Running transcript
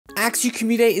Axew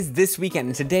Community Day is this weekend,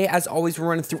 and today, as always, we're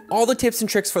running through all the tips and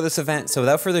tricks for this event. So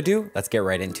without further ado, let's get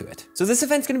right into it. So this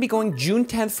event's going to be going June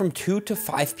 10th from 2 to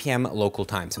 5 p.m. local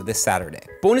time, so this Saturday.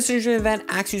 Bonus in the event,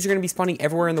 Axews are going to be spawning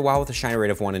everywhere in the WoW with a shiny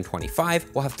rate of 1 in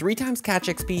 25. We'll have 3 times catch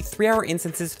XP, 3-hour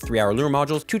instances, 3-hour lure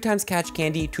modules, 2 times catch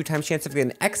candy, 2 times chance of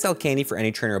getting an XL candy for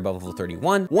any trainer above level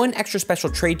 31, 1 extra special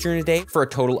trade during the day for a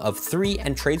total of 3,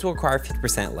 and trades will require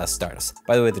 50% less Stardust.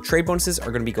 By the way, the trade bonuses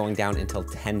are going to be going down until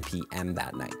 10 p.m.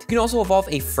 that night. You can also evolve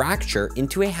a Fracture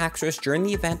into a Haxorus during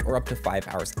the event or up to 5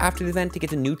 hours after the event to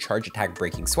get a new charge attack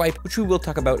breaking swipe, which we will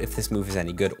talk about if this move is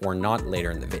any good or not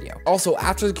later in the video. Also,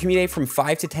 after the community day from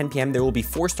 5 to 10 p.m, there will be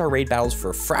 4-star raid battles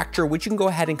for Fracture, which you can go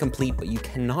ahead and complete, but you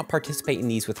cannot participate in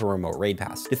these with a remote raid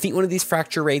pass. Defeat one of these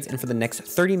Fracture raids, and for the next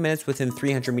 30 minutes within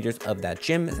 300 meters of that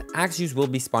gym, Axews will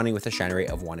be spawning with a shiny rate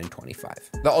of 1 in 25.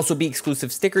 There'll also be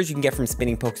exclusive stickers you can get from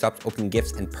spinning Pokestops, opening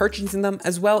gifts, and purchasing them,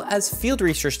 as well as field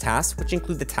research tasks, which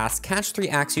include the task Catch 3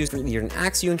 Axews for either an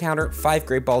Axew encounter, 5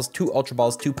 Great Balls, 2 Ultra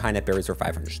Balls, 2 Pineapple Berries, or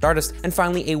 500 Stardust, and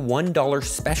finally a $1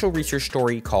 special research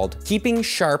story called Keeping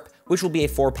Sharp, which will be a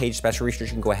 4-page special research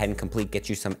you can go ahead and complete, get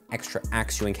you some extra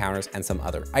Axew encounters and some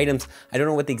other items. I don't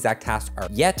know what the exact tasks are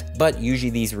yet, but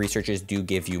usually these researches do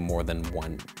give you more than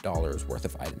 $1 worth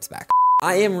of items back.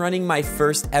 I am running my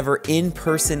first ever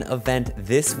in-person event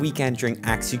this weekend during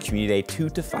Axew Community Day,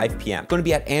 2 to 5 p.m. It's going to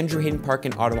be at Andrew Hayden Park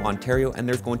in Ottawa, Ontario, and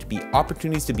there's going to be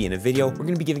opportunities to be in a video. We're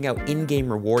going to be giving out in-game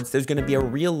rewards. There's going to be a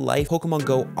real-life Pokemon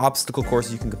Go obstacle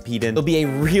course you can compete in. There'll be a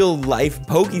real-life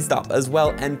Pokestop as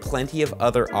well, and plenty of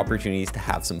other opportunities to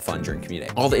have some fun during Community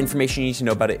Day. All the information you need to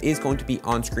know about it is going to be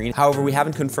on screen. However, we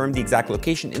haven't confirmed the exact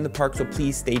location in the park, so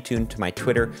please stay tuned to my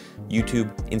Twitter,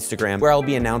 YouTube, Instagram, where I'll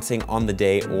be announcing on the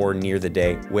day or near the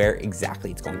day where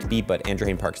exactly it's going to be, but Andrew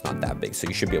Hayden Park's not that big, so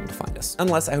you should be able to find us.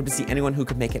 Unless I hope to see anyone who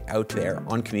could make it out there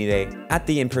on Community Day at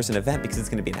the in-person event, because it's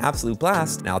going to be an absolute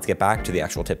blast. Now let's get back to the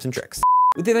actual tips and tricks.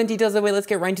 With the event details out of the way, let's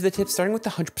get right into the tips, starting with the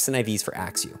 100% IVs for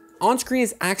Axew. On screen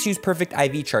is Axew's perfect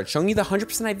IV chart, showing you the 100%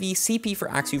 IV CP for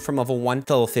Axew from level 1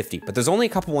 to level 50, but there's only a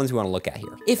couple ones we want to look at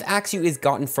here. If Axew is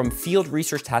gotten from field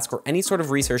research task or any sort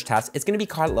of research task, it's going to be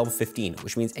caught at level 15,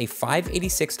 which means a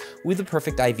 586 with the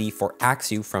perfect IV for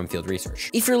Axew from field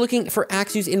research. If you're looking for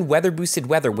Axews in weather boosted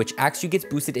weather, which Axew gets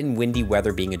boosted in windy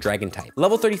weather being a dragon type,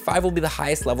 level 35 will be the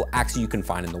highest level Axew you can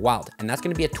find in the wild, and that's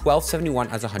going to be a 1271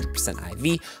 as 100%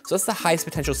 IV, so that's the highest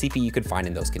potential CP you could find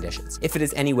in those conditions. If it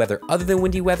is any weather other than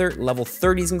windy weather, level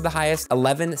 30 is going to be the highest.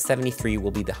 1173 will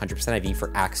be the 100% IV for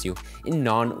Axew in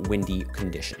non-windy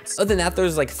conditions. Other than that,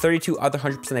 there's like 32 other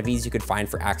 100% IVs you could find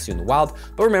for Axew in the wild.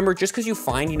 But remember, just because you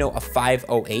find, a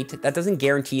 508, that doesn't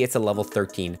guarantee it's a level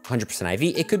 13 100%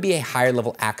 IV. It could be a higher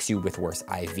level Axew with worse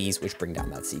IVs, which bring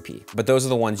down that CP. But those are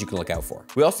the ones you can look out for.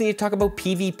 We also need to talk about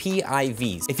PvP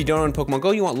IVs. If you don't own Pokemon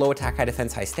Go, you want low attack, high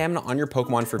defense, high stamina on your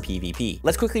Pokemon for PvP.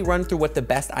 Let's quickly run through what the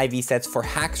best IV sets for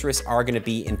Haxorus are going to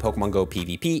be in Pokemon Go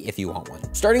PvP if you want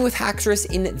one. Starting with Haxorus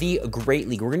in the Great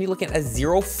League, we're going to be looking at a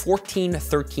 0, 14,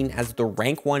 13 as the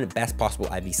rank 1 best possible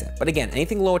IV set. But again,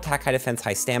 anything low attack, high defense,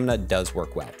 high stamina does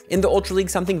work well. In the Ultra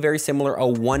League, something very similar, a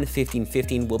 1, 15,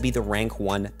 15 will be the rank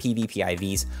 1 PvP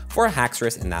IVs for a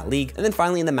Haxorus in that league. And then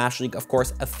finally in the Master League, of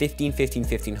course, a 15, 15,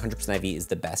 15 100% IV is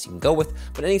the best you can go with,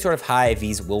 but any sort of high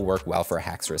IVs will work well for a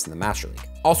Haxorus in the Master League.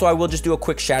 Also, I will just do a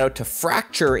quick shout out to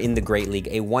Fracture in the Great League.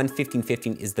 A 1, 15,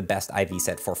 15 is the best IV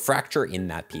set for Fracture in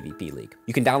that PvP league.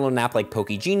 You can download an app like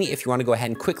PokeGenie if you want to go ahead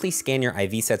and quickly scan your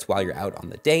IV sets while you're out on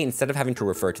the day, instead of having to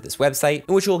refer to this website,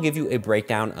 in which will give you a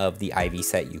breakdown of the IV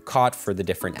set you caught for the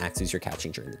different Axews you're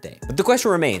catching during the day. But the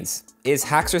question remains, is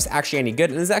Haxorus actually any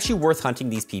good, and is it actually worth hunting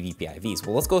these PvP IVs?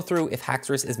 Well, let's go through if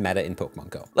Haxorus is meta in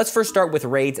Pokemon Go. Let's first start with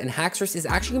raids, and Haxorus is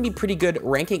actually going to be pretty good,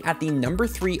 ranking at the number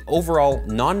 3 overall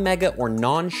non-mega or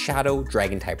non-shadow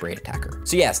dragon type raid attacker.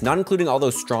 So yes, not including all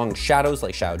those strong shadows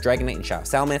like Shadow Dragonite and Shadow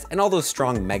Salamence, and all those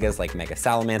strong megas like Mega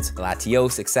Salamence,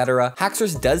 Latios, etc.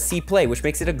 Haxorus does see play, which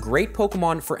makes it a great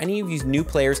Pokemon for any of these new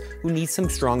players who need some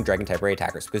strong dragon type raid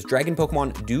attackers, because dragon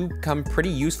Pokemon do come pretty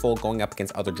useful going up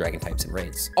against other dragon types in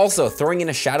raids. Also, throwing in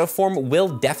a shadow form will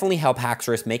definitely help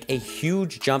Haxorus make a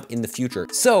huge jump in the future.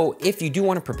 So if you do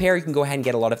want to prepare, you can go ahead and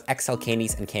get a lot of XL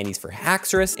candies and candies for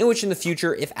Haxorus, in which in the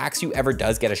future, if Axew ever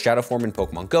does get a shadow form in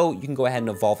Pokemon Go, you can go ahead and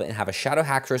evolve it and have a Shadow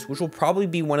Haxorus, which will probably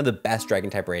be one of the best dragon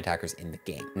type raid attackers in the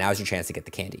game. Now's your chance to get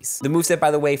the candies. The moveset,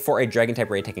 by the way, for a dragon type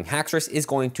raid attacking Haxorus is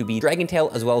going to be Dragon Tail,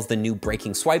 as well as the new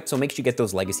Breaking Swipe, so make sure you get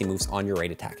those legacy moves on your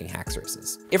raid attacking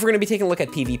Haxoruses. If we're going to be taking a look at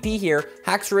PvP here,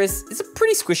 Haxorus is a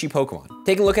pretty squishy Pokemon.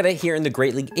 Taking a look at it, here in the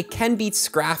Great League, it can beat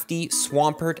Scrafty,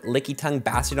 Swampert, Lickitung,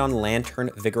 Bastiodon, Lantern,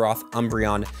 Vigoroth,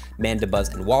 Umbreon,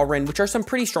 Mandibuzz, and Walrein, which are some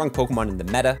pretty strong Pokemon in the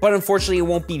meta, but unfortunately it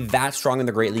won't be that strong in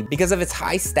the Great League because of its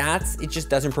high stats. It just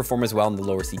doesn't perform as well in the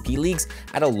lower CP leagues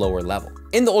at a lower level.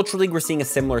 In the Ultra League, we're seeing a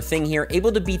similar thing here,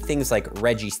 able to beat things like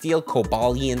Registeel,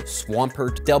 Cobalion,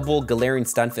 Swampert, Double, Galarian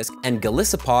Stunfisk, and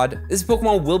Golisopod. This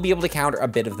Pokemon will be able to counter a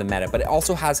bit of the meta, but it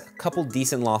also has a couple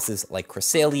decent losses like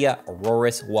Cresselia,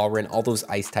 Aurorus, Walrein, all those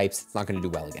ice types. It's not going to do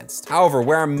well against. However,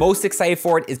 where I'm most excited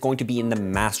for it is going to be in the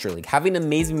Master League. Having an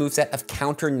amazing moveset of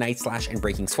Counter, Night Slash, and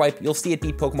Breaking Swipe, you'll see it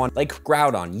beat Pokemon like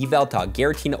Groudon, Yveltal,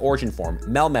 Giratina Origin Form,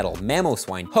 Melmetal,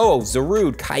 Mamoswine, Ho-Oh,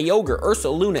 Zarude, Kyogre,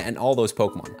 Ursaluna, and all those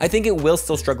Pokemon. I think it will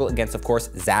still struggle against, of course,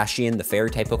 Zacian, the Fairy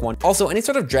type Pokemon. Also, any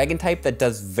sort of Dragon type that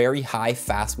does very high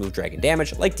fast move Dragon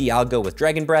damage, like Dialga with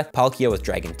Dragon Breath, Palkia with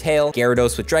Dragon Tail,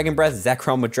 Gyarados with Dragon Breath,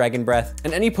 Zekrom with Dragon Breath,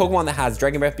 and any Pokemon that has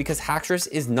Dragon Breath, because Haxorus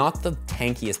is not the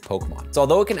tankiest Pokemon. So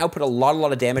although it can output a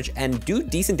lot of damage and do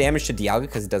decent damage to Dialga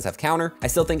because it does have counter, I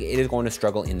still think it is going to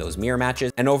struggle in those mirror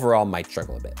matches and overall might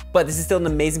struggle a bit. But this is still an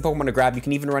amazing Pokemon to grab. You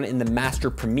can even run it in the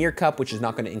Master Premier Cup, which is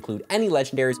not going to include any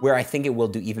legendaries, where I think it will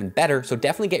do even better. So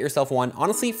definitely get yourself one,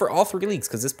 honestly, for all 3 leagues,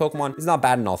 because this Pokemon is not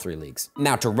bad in all 3 leagues.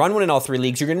 Now, to run one in all 3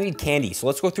 leagues, you're going to need candy. So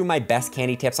let's go through my best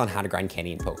candy tips on how to grind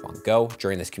candy in Pokemon Go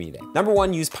during this community day. Number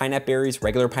 1, use Pineapple Berries.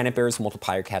 Regular Pineapple Berries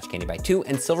multiply your catch candy by 2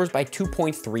 and Silvers by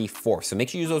 2.34. So make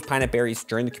sure you use those Pineapple Berries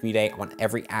during the community day on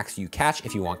every Axew you catch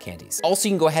if you want candies. Also,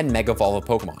 you can go ahead and Mega Evolve a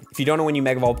Pokemon. If you don't know when you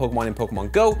Mega Evolve a Pokemon in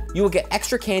Pokemon Go, you will get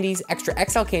extra candies, extra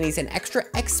XL candies, and extra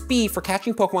XP for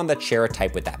catching Pokemon that share a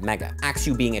type with that Mega.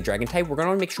 Axew being a Dragon type, we're going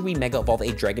to make sure we Mega Evolve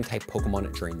a Dragon type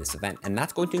Pokemon during this event, and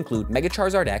that's going to include Mega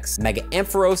Charizard X, Mega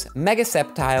Ampharos, Mega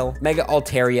Sceptile, Mega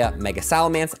Altaria, Mega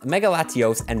Salamence, Mega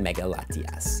Latios, and Mega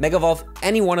Latias. Mega Evolve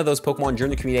any one of those Pokemon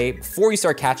during the community day before you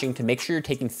start catching to make sure you're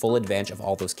taking full advantage of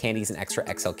all those candies and extra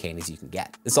XL candies you can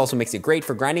get. This also makes it great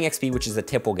for grinding XP, which is a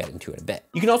tip we'll get into in a bit.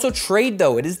 You can also trade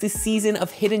though. It is the season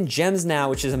of hidden gems now,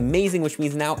 which is amazing, which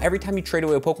means now every time you trade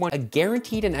away a Pokemon, a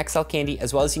guaranteed an XL candy,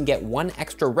 as well as you can get 1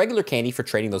 extra regular candy for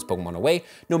trading those Pokemon away,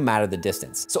 no matter the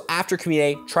distance. So after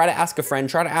community day, try to ask a friend,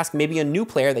 try to ask maybe a new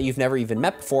player that you've never even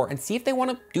met before and see if they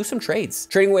want to do some trades.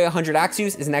 Trading away 100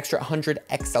 Axews is an extra 100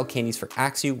 XL candies for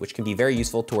Axew, which can be very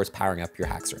useful towards powering up your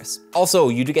Haxorus. Also,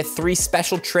 you do get 3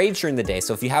 special trades during the day.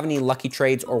 So if you have any lucky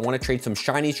trades or want to trade some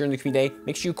shinies during the community day,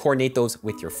 make sure you coordinate those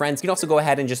with your friends. You can also go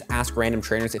ahead and just ask random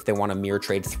trainers if they want to mirror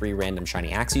trade 3 random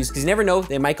shiny Axews, because you never know,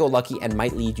 they might go lucky and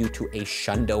might lead you to a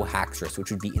Shundo Haxorus,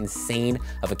 which would be insane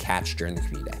of a catch during the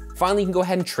community day. Finally, you can go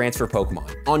ahead and transfer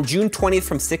Pokemon. On June 20th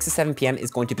from 6 to 7 p.m.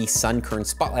 is going to be Sunkern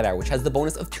Spotlight Hour, which has the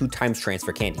bonus of 2 times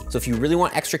transfer candy. So if you really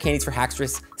want extra candies for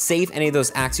Haxorus, save any of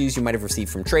those Axews you might have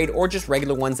received from trade or just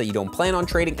regular ones that you don't plan on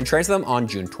trading and transfer them on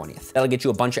June 20th. That'll get you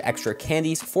a bunch of extra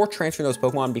candies for transferring those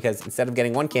Pokemon, because instead of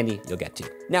getting 1 candy, you'll get 2.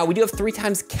 Now, we do have 3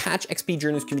 times catch XP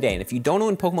during this community day, and if you don't know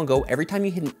in Pokemon Go, every time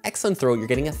you hit an excellent throw, you're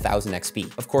getting 1,000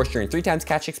 XP. Of course, during 3 times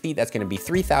catch XP, that's going to be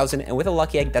 3,000, and with a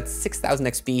lucky egg, that's 6,000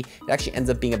 XP. It actually ends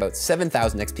up being about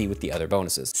 7,000 XP with the other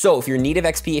bonuses. So if you're in need of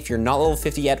XP, if you're not level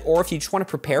 50 yet, or if you just want to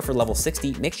prepare for level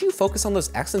 60, make sure you focus on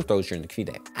those excellent throws during the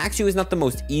community day. Axew is not the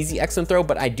most easy excellent throw,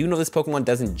 but I do know this Pokemon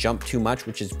doesn't jump too much,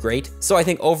 which is great. So I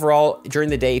think overall, during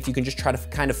the day, if you can just try to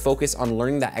kind of focus on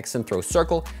learning that excellent throw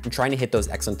circle and trying to hit those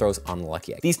excellent throws on the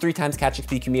lucky egg. These 3 times catch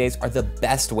XP communities are the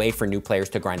best way for new players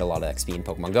to grind a lot of XP in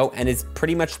Pokemon Go, and is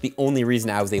pretty much the only reason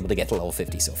I was able to get to level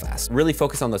 50 so fast. Really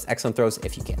focus on those excellent throws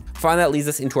if you can. Finally, that leads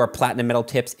us into our platinum medal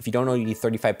tips. If you don't know, you need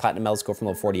 35 platinum medals to go from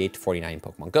level 48 to 49 in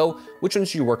Pokemon Go. Which ones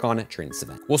should you work on during this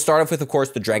event? We'll start off with, of course,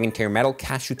 the Dragon Tier medal,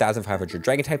 catch 2,500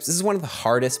 Dragon types. This is one of the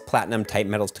hardest platinum type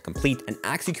medals to complete, and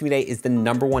Axew community is the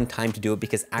 #1 time to do it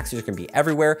because Axews are going to be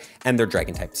everywhere and they're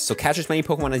Dragon types. So catch as many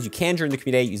Pokemon as you can during the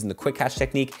community using the quick catch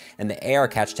technique and the AR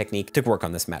catch technique to work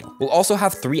on this medal. We'll also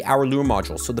have 3-hour lure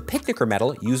modules. So the Picnicker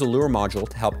medal, use a lure module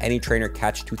to help any trainer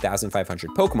catch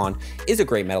 2,500 Pokemon, is a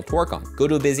great medal to work on. Go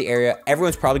to a busy area.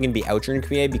 Everyone's probably going to be out during the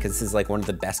community because this is like one of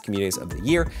the best communities of the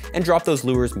year, and drop those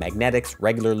lures, magnetics,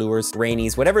 regular lures,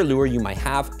 rainies, whatever lure you might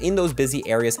have in those busy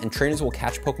areas, and trainers will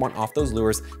catch Pokemon off those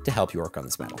lures to help you work on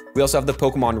this medal. We also have the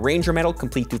Pokemon Ranger medal,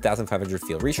 complete 2,500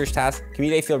 field research tasks.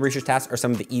 Community field research tasks are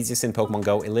some of the easiest in Pokemon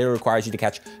Go. It literally requires you to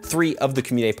catch 3 of the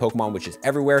community Pokemon, which is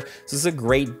everywhere. So this is a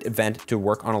great event to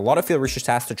work on a lot of field research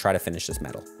tasks to try to finish this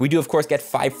medal. We do, of course, get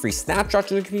 5 free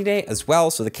snapshots in the community as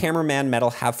well. So the Cameraman medal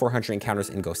have 400 encounters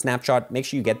in Go Snapshot. Make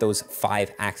sure you get those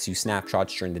 5 Axew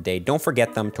snapshots during the day. Don't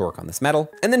forget them to work on this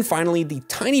medal. And then finally, the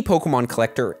Tiny Pokemon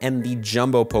Collector and the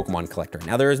Jumbo Pokemon Collector.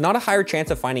 Now, there is not a higher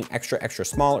chance of finding extra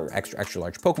small or extra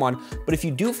large Pokemon, but if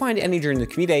you do find any during the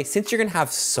community day, since you're gonna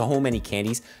have so many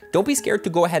candies, don't be scared to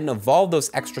go ahead and evolve those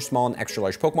extra small and extra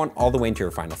large Pokemon all the way into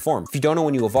your final form. If you don't know,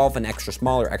 when you evolve an extra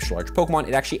small or extra large Pokemon,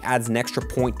 it actually adds an extra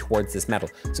point towards this medal.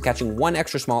 So catching one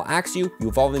extra small Axew, you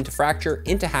evolve into Fracture,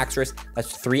 into Haxorus,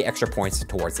 that's 3 extra points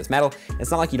towards this medal.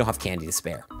 It's not like you don't have candy to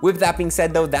spare. With that being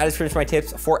said though, that is pretty much my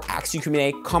tips for Axew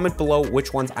Community Day. Comment below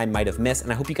which ones I might have missed,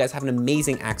 and I hope you guys have an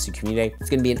amazing Axew Community Day. It's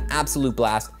gonna be an absolute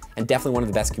blast and definitely one of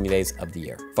the best community days of the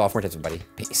year. Follow for more tips, everybody.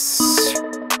 Peace.